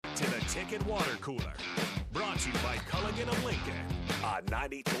Ticket Water Cooler. Brought to you by Culligan of Lincoln on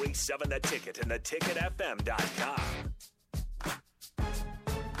 93.7 The Ticket and theticketfm.com.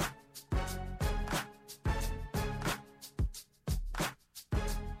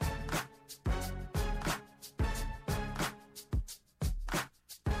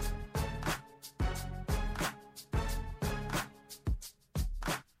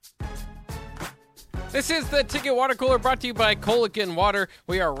 This is the Ticket Water Cooler brought to you by Culligan Water.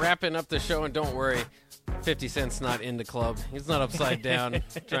 We are wrapping up the show, and don't worry, 50 Cent's not in the club. He's not upside down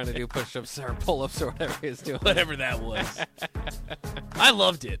trying to do push-ups or pull-ups or whatever he's doing. Whatever that was. I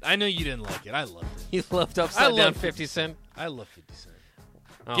loved it. I know you didn't like it. I loved it. You loved upside down 50 Cent? I love 50 Cent.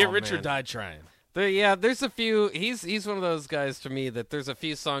 Oh, Get rich or man. die trying. There's a few. He's one of those guys to me that there's a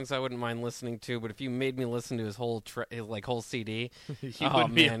few songs I wouldn't mind listening to, but if you made me listen to his whole whole CD,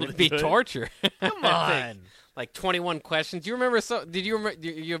 it'd be torture. Come on. Like 21 Questions. Do you remember?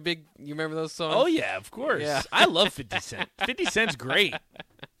 You remember those songs? Oh yeah, of course. Yeah. I love 50 Cent. 50 Cent's great.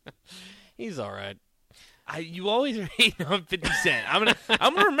 He's all right. You always are hating on 50 Cent. I'm gonna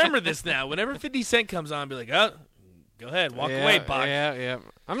remember this now. Whenever 50 Cent comes on, be like, oh, go ahead, walk away, Buck. Yeah.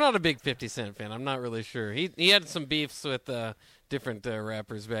 I'm not a big 50 Cent fan. I'm not really sure. He had some beefs with different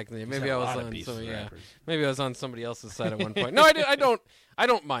rappers back then. Maybe I was on maybe I was on somebody else's side at one point. No, I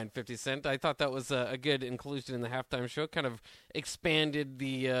don't mind 50 Cent. I thought that was a good inclusion in the halftime show. Kind of expanded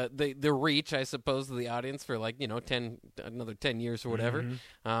the reach, I suppose, of the audience for another 10 years or whatever.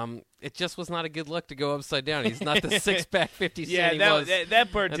 Mm-hmm. It just was not a good look to go upside down. He's not the six-pack 50 Cent he was.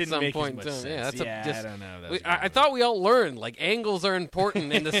 That part at didn't some make point as much sense. I don't know. I thought we all learned, angles are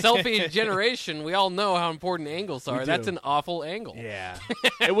important. In the selfie generation, we all know how important angles are. That's an awful angle. Yeah.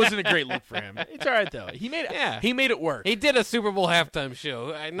 It wasn't a great look for him. It's all right, though. He made it work. He did a Super Bowl halftime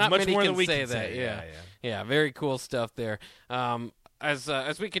show. Not much many more can than we say can that. say. Yeah, very cool stuff there.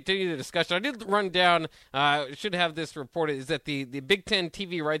 As we continue the discussion, I did run down, should have this reported, is that the Big Ten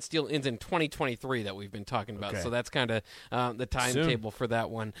TV rights deal ends in 2023 that we've been talking about. Okay. So that's kind of the timetable for that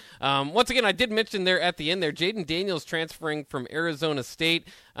one. Once again, I did mention there at the end there, Jaden Daniels transferring from Arizona State.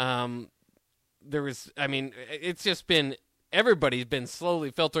 It's just been... Everybody's been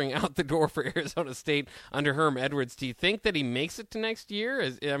slowly filtering out the door for Arizona State under Herm Edwards. Do you think that he makes it to next year?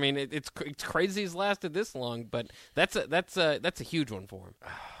 It's crazy he's lasted this long, but that's a huge one for him.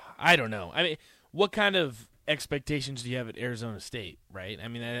 I don't know. I mean, what kind of expectations do you have at Arizona State, right? I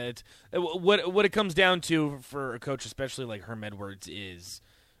mean, it's what it comes down to for a coach, especially like Herm Edwards, is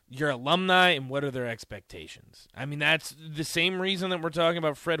your alumni and what are their expectations. I mean, that's the same reason that we're talking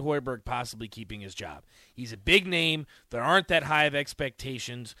about Fred Hoiberg possibly keeping his job. He's a big name. There aren't that high of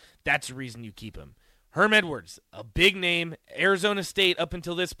expectations. That's the reason you keep him. Herm Edwards, a big name. Arizona State, up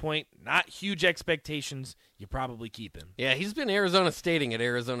until this point, not huge expectations. You probably keep him. Yeah, he's been Arizona Stating at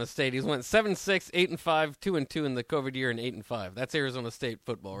Arizona State. He's went 7-6, 8-5, 2-2 in the COVID year, and 8-5. That's Arizona State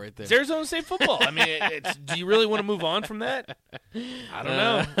football right there. It's Arizona State football. I mean, do you really want to move on from that? I don't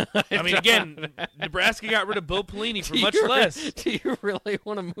know. I mean, again, Nebraska got rid of Bo Pelini for much less. Do you really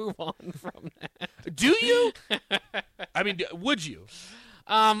want to move on from that? Do you? I mean, would you?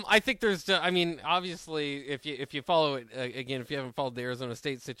 I think there's, obviously, if you follow it, again, if you haven't followed the Arizona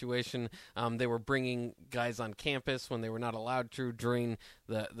State situation, they were bringing guys on campus when they were not allowed to during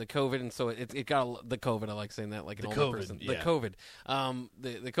the COVID, and so it got the COVID. I like saying that like an older person. Yeah.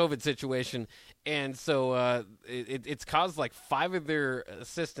 The COVID situation, and so it's caused like 5 of their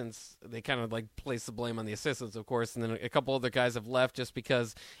assistants. They kind of like place the blame on the assistants, of course, and then a couple other guys have left just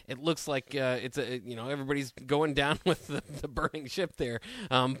because it looks like everybody's going down with the burning ship there.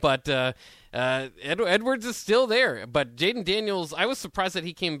 But Edwards is still there. But Jaden Daniels, I was surprised that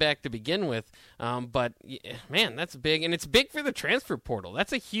he came back to begin with. But man, that's big, and it's big for the transfer portal.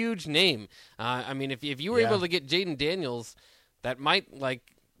 That's a huge name. If you were able to get Jaden Daniels, that might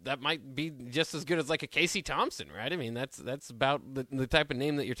be just as good as like a Casey Thompson, right? I mean, that's about the type of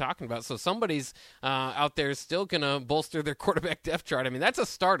name that you're talking about. So somebody's out there still gonna bolster their quarterback depth chart. I mean, that's a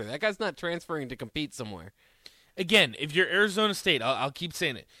starter. That guy's not transferring to compete somewhere. Again, if you're Arizona State, I'll keep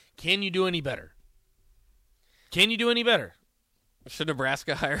saying it. Can you do any better? Can you do any better? Should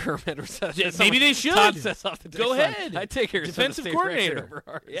Nebraska hire Herm Edwards? Maybe they should. Todd says off the Go ahead. I take Arizona defensive State coordinator. over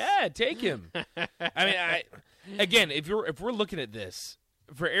ours. Yeah, take him. Again, if we're looking at this,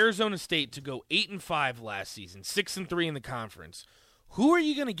 for Arizona State to go 8-5 last season, 6-3 in the conference, who are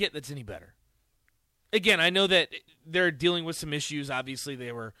you going to get that's any better? Again, I know that they're dealing with some issues. Obviously,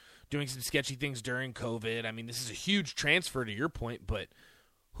 they were doing some sketchy things during COVID. I mean, this is a huge transfer to your point, but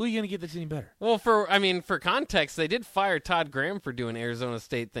Who are you going to get that's any better? Well, for context, they did fire Todd Graham for doing Arizona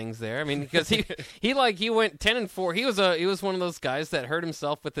State things there. I mean, because he went 10-4. He was one of those guys that hurt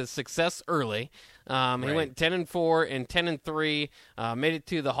himself with his success early. He went 10-4 and 10-3. Made it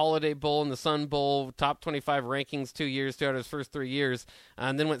to the Holiday Bowl and the Sun Bowl, top 25 rankings 2 years throughout his first 3 years,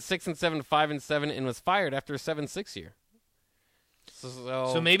 and then went 6-7, 5-7, and was fired after a 7-6 year.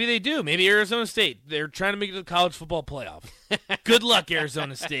 So maybe they do. Maybe Arizona State. They're trying to make it to the college football playoff. Good luck,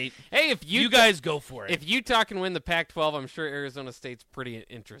 Arizona State. Hey, if you guys go for it. If Utah can win the Pac-12, I'm sure Arizona State's pretty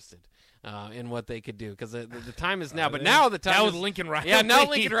interested in what they could do because the time is now. But now the time with Lincoln Riley. Yeah, now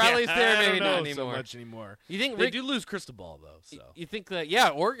Lincoln Riley's there. I Maybe don't know not anymore. so much anymore. You think they do lose Cristobal though? So you think that?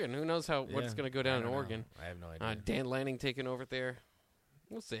 Oregon. Who knows what's going to go down in Oregon? I have no idea. Dan Lanning taking over there.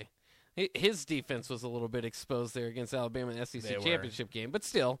 We'll see. His defense was a little bit exposed there against Alabama in the SEC championship game, but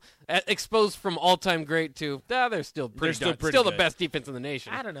still exposed from all-time great to they're still pretty still the best defense in the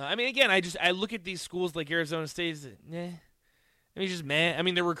nation. I don't know. I mean, again, I look at these schools like Arizona State. Just meh. I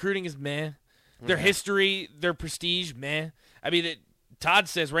mean, their recruiting is meh. Their history, their prestige, meh. I mean, Todd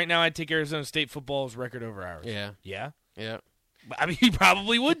says right now I'd take Arizona State football's record over ours. Yeah. I mean, he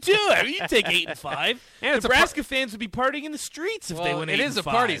probably would too. I mean, you'd take 8-5. And Nebraska fans would be partying in the streets if they went 8-5. It is a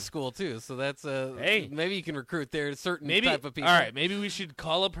party school too, so that's maybe you can recruit there a certain type of people. All right, maybe we should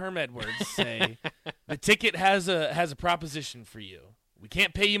call up Herm Edwards. Say the ticket has a proposition for you. We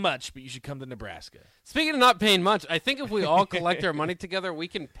can't pay you much, but you should come to Nebraska. Speaking of not paying much, I think if we all collect our money together, we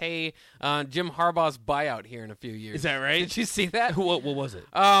can pay Jim Harbaugh's buyout here in a few years. Is that right? Did you see that? What was it?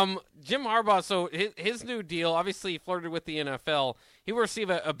 Jim Harbaugh, so his new deal, obviously he flirted with the NFL. He will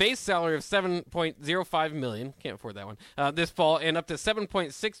receive a base salary of $7.05 million. Can't afford that one. This fall, and up to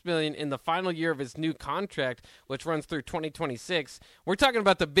 $7.6 million in the final year of his new contract, which runs through 2026. We're talking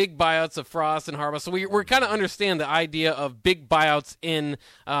about the big buyouts of Frost and Harbaugh. So we're kind of understand the idea of big buyouts in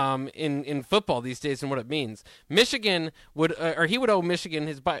football these days and what it means. Michigan would owe Michigan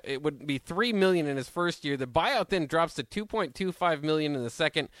it would be $3 million in his first year. The buyout then drops to $2.25 million in the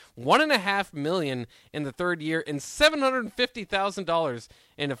second, $1.5 million in the third year, and $750,000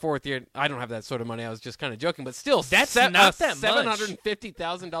 in the fourth year. I don't have that sort of money. I was just kind of joking, but still, that's not that much.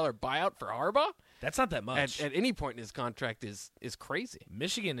 $750,000 buyout for Harbaugh. That's not that much. At any point in his contract is crazy.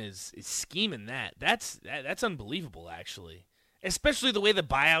 Michigan is scheming that. That's unbelievable, actually. Especially the way the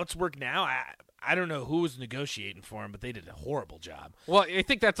buyouts work now. I don't know who was negotiating for him, but they did a horrible job. Well, I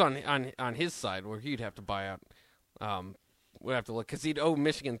think that's on his side where he'd have to buy out. We'd have to look because he'd owe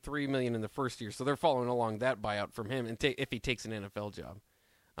Michigan $3 million in the first year, so they're following along that buyout from him, and if he takes an NFL job.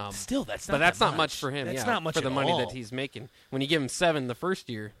 Still, that's not. But that's not much for him. That's not much for the at money all. that he's making. When you give him $7 the first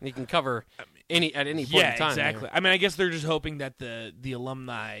year, he can cover any point in time. Yeah, exactly. I mean, I guess they're just hoping that the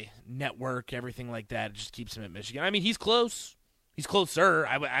alumni network, everything like that, just keeps him at Michigan. I mean, he's close. He's closer.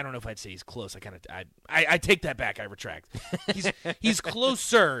 I don't know if I'd say he's close. I take that back. I retract. He's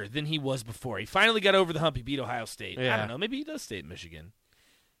closer than he was before. He finally got over the hump. He beat Ohio State. Yeah. I don't know. Maybe he does stay at Michigan.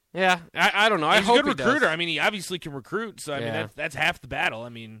 Yeah, I don't know. He's I hope a good recruiter. Does. I mean, he obviously can recruit. So I mean, that's half the battle. I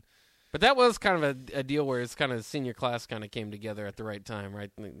mean, but that was kind of a deal where it's kind of senior class kind of came together at the right time,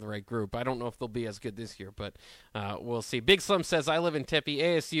 right? The right group. I don't know if they'll be as good this year, but we'll see. Big Slim says, I live in Tempe.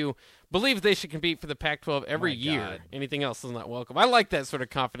 ASU believes they should compete for the Pac-12 every year. God. Anything else is not welcome. I like that sort of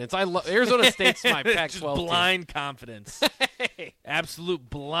confidence. I love Arizona State's my Pac-12 just blind confidence. Absolute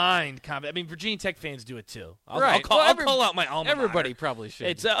blind confidence. I mean, Virginia Tech fans do it too. I'll call out my alma mater. Everybody probably should.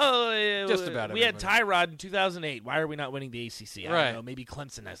 It's just about everybody. We had Tyrod in 2008. Why are we not winning the ACC? I right. don't know. Maybe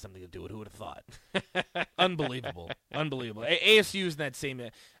Clemson has something to do with it. Who would have thought? Unbelievable. ASU is in that same.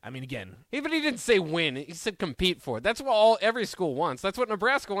 I mean, again. Even he didn't say win. He said compete for it. That's what every school wants. That's what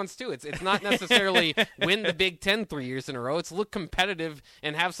Nebraska wants too. It's not necessarily win the Big Ten 3 years in a row. It's look competitive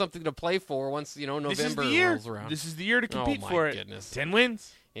and have something to play for once November rolls around. This is the year to compete for it. Goodness. 10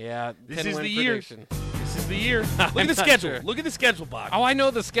 wins. Yeah, this is the prediction. year. This is the year. Look at the schedule. Sure. Look at the schedule, Bob. Oh, I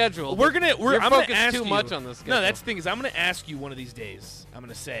know the schedule. I'm gonna ask too much on the schedule. No, that's the thing is I'm gonna ask you one of these days. I'm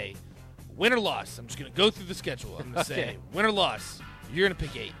gonna say, win or loss. I'm just gonna go through the schedule. I'm gonna say, win or loss. You're gonna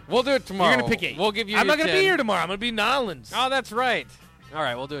pick 8. We'll do it tomorrow. You're gonna pick 8. We'll give you. I'm not gonna 10. be here tomorrow. I'm gonna be in Nolans. Oh, that's right. All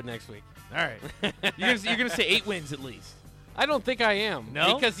right, we'll do it next week. All right. You're gonna say 8 wins at least. I don't think I am.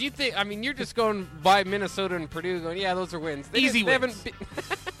 No? Because you think, you're just going by Minnesota and Purdue going, yeah, those are wins. Easy wins.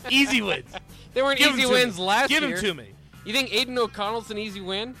 Easy wins. They weren't easy wins last year. Give them to me. You think Aiden O'Connell's an easy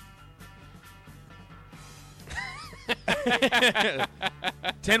win?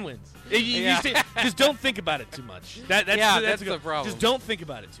 10 wins. Just don't think about it too much. That's the problem. Just don't think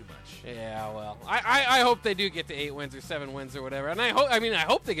about it too much. Yeah, well, I hope they do get to 8 wins or 7 wins or whatever, and I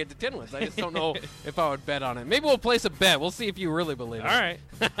hope they get to 10 wins. I just don't know if I would bet on it. Maybe we'll place a bet. We'll see if you really believe it. All right.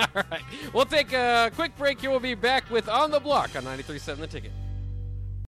 All right. We'll take a quick break here. We'll be back with On the Block on 93.7 The Ticket.